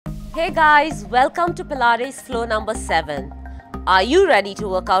Hey guys, welcome to Pilates Flow number 7. Are you ready to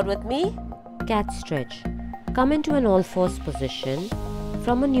work out with me? Cat stretch. Come into an all-fours position.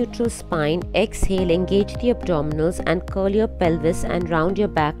 From a neutral spine, exhale, engage the abdominals and curl your pelvis and round your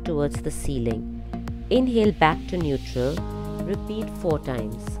back towards the ceiling. Inhale back to neutral. Repeat 4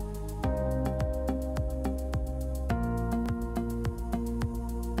 times.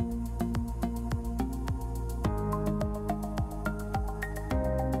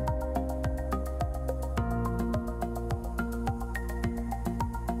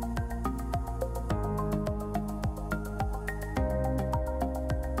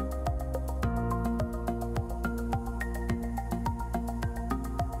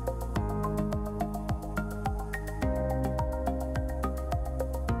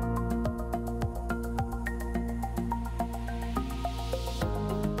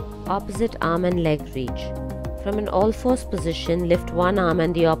 Opposite arm and leg reach. From an all-fours position, lift one arm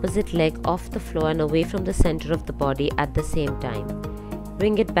and the opposite leg off the floor and away from the center of the body at the same time.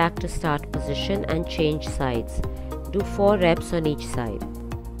 Bring it back to start position and change sides. Do 4 reps on each side.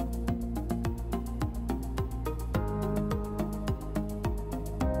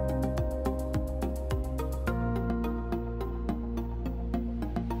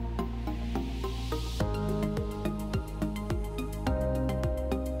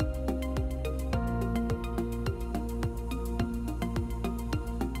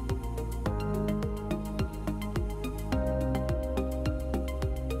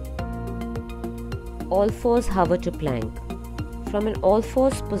 All-fours hover to plank. From an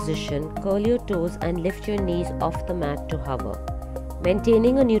all-fours position, curl your toes and lift your knees off the mat to hover.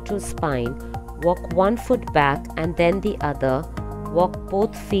 Maintaining a neutral spine, walk one foot back and then the other. Walk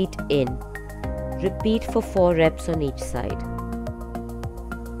both feet in. Repeat for 4 reps on each side.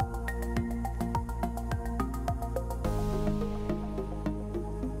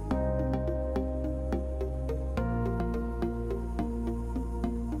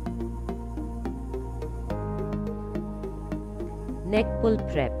 Neck pull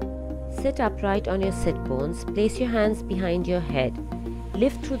prep. Sit upright on your sit bones, place your hands behind your head.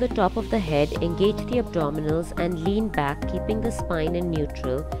 Lift through the top of the head, engage the abdominals and lean back, keeping the spine in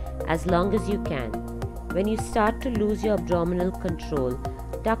neutral as long as you can. When you start to lose your abdominal control,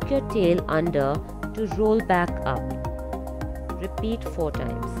 tuck your tail under to roll back up. Repeat 4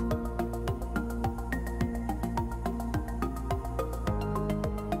 times.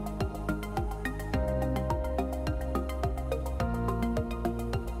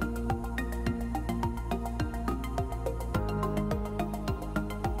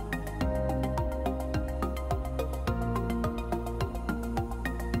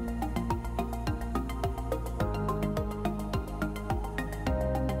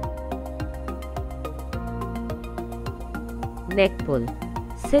 Neck pull.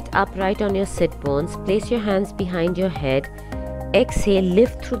 Sit upright on your sit bones, place your hands behind your head. Exhale,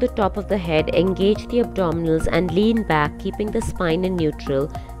 lift through the top of the head, engage the abdominals and lean back, keeping the spine in neutral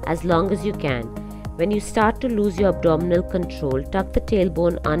as long as you can. When you start to lose your abdominal control, tuck the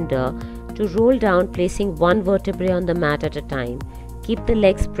tailbone under to roll down, placing one vertebrae on the mat at a time. Keep the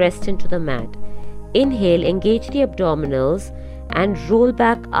legs pressed into the mat. Inhale, engage the abdominals and roll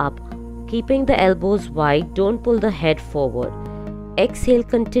back up, keeping the elbows wide. Don't pull the head forward. Exhale,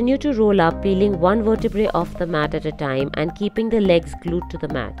 continue to roll up, peeling one vertebrae off the mat at a time and keeping the legs glued to the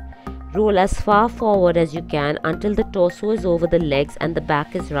mat. Roll as far forward as you can until the torso is over the legs and the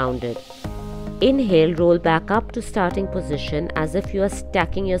back is rounded. Inhale, roll back up to starting position as if you are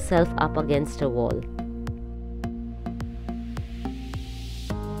stacking yourself up against a wall.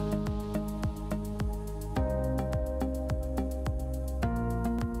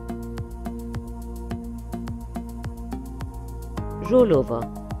 Roll over.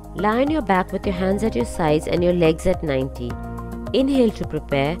 Lie on your back with your hands at your sides and your legs at 90. Inhale to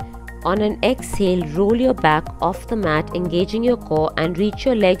prepare. On an exhale, roll your back off the mat, engaging your core and reach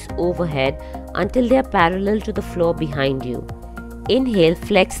your legs overhead until they are parallel to the floor behind you. Inhale,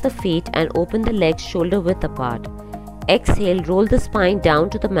 flex the feet and open the legs shoulder width apart. Exhale, roll the spine down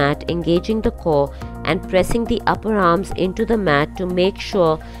to the mat, engaging the core and pressing the upper arms into the mat to make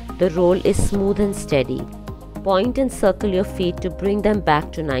sure the roll is smooth and steady. Point and circle your feet to bring them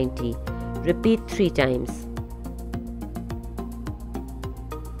back to 90. Repeat 3 times.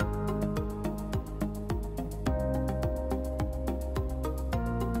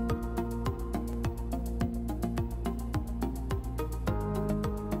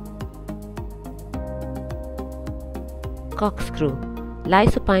 Corkscrew. Lie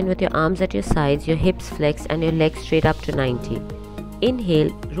supine with your arms at your sides, your hips flexed and your legs straight up to 90. Inhale,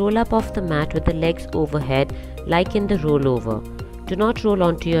 roll up off the mat with the legs overhead like in the rollover. Do not roll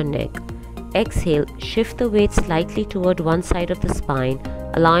onto your neck. Exhale, shift the weight slightly toward one side of the spine,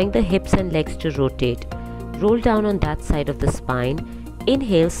 allowing the hips and legs to rotate. Roll down on that side of the spine.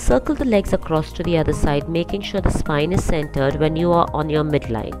 Inhale, circle the legs across to the other side, making sure the spine is centered when you are on your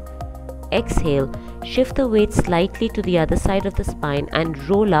midline. Exhale, shift the weight slightly to the other side of the spine and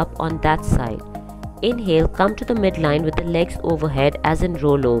roll up on that side. Inhale, come to the midline with the legs overhead as in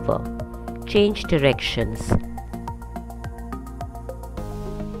roll over. Change directions.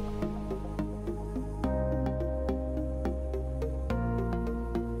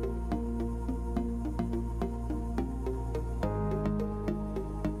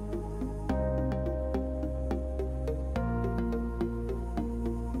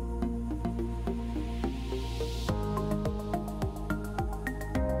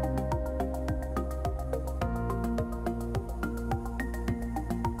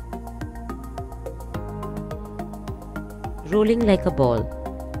 Rolling like a ball.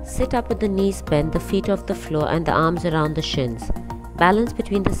 Sit up with the knees bent, the feet off the floor and the arms around the shins. Balance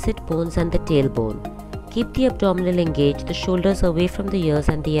between the sit bones and the tailbone. Keep the abdominal engaged, the shoulders away from the ears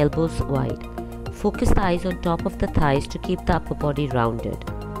and the elbows wide. Focus the eyes on top of the thighs to keep the upper body rounded.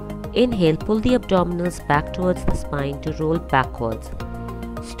 Inhale, pull the abdominals back towards the spine to roll backwards.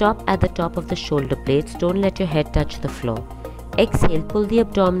 Stop at the top of the shoulder blades, don't let your head touch the floor. Exhale, pull the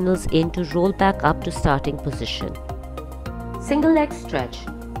abdominals in to roll back up to starting position. Single leg stretch.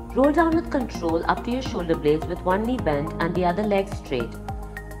 Roll down with control up to your shoulder blades with one knee bent and the other leg straight.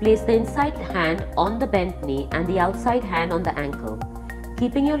 Place the inside hand on the bent knee and the outside hand on the ankle.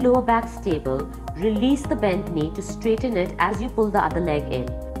 Keeping your lower back stable, release the bent knee to straighten it as you pull the other leg in.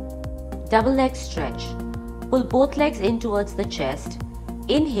 Double leg stretch. Pull both legs in towards the chest.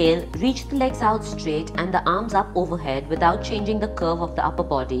 Inhale, reach the legs out straight and the arms up overhead without changing the curve of the upper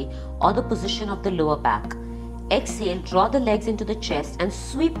body or the position of the lower back. Exhale, draw the legs into the chest and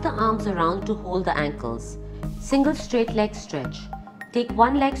sweep the arms around to hold the ankles. Single straight leg stretch. Take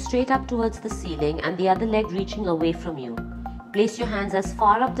one leg straight up towards the ceiling and the other leg reaching away from you. Place your hands as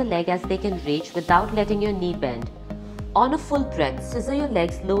far up the leg as they can reach without letting your knee bend. On a full breath, scissor your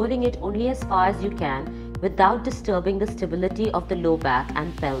legs, lowering it only as far as you can without disturbing the stability of the low back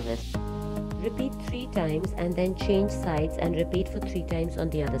and pelvis. Repeat 3 times and then change sides and repeat for 3 times on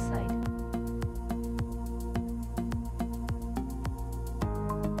the other side.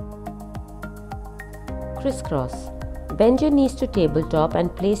 Crisscross. Bend your knees to tabletop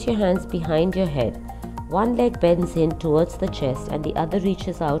and place your hands behind your head. One leg bends in towards the chest and the other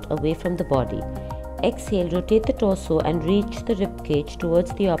reaches out away from the body. Exhale, rotate the torso and reach the ribcage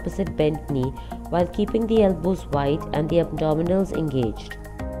towards the opposite bent knee while keeping the elbows wide and the abdominals engaged.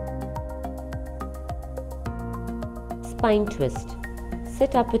 Spine twist.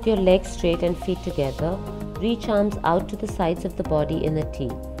 Sit up with your legs straight and feet together. Reach arms out to the sides of the body in a T.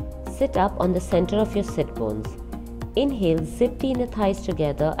 Sit up on the center of your sit bones. Inhale, zip the inner thighs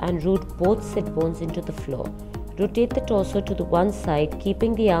together and root both sit bones into the floor. Rotate the torso to the one side,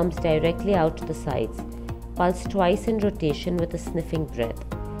 keeping the arms directly out to the sides. Pulse twice in rotation with a sniffing breath.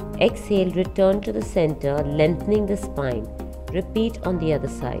 Exhale, return to the center, lengthening the spine. Repeat on the other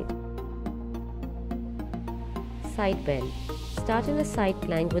side. Side bend. Start in a side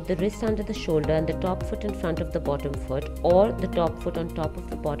plank with the wrist under the shoulder and the top foot in front of the bottom foot, or the top foot on top of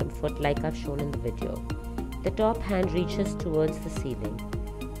the bottom foot like I've shown in the video. The top hand reaches towards the ceiling.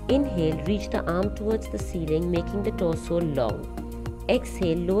 Inhale, reach the arm towards the ceiling, making the torso long.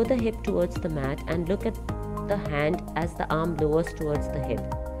 Exhale, lower the hip towards the mat and look at the hand as the arm lowers towards the hip.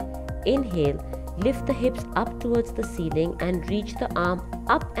 Inhale, lift the hips up towards the ceiling and reach the arm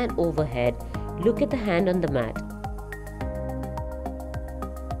up and overhead. Look at the hand on the mat.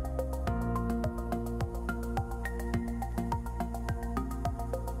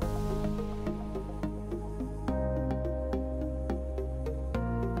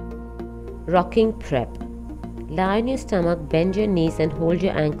 Rocking prep. Lie on your stomach, bend your knees and hold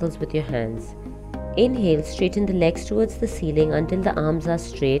your ankles with your hands. Inhale, straighten the legs towards the ceiling until the arms are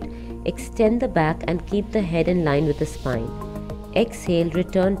straight. Extend the back and keep the head in line with the spine. Exhale,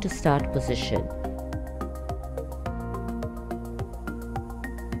 return to start position.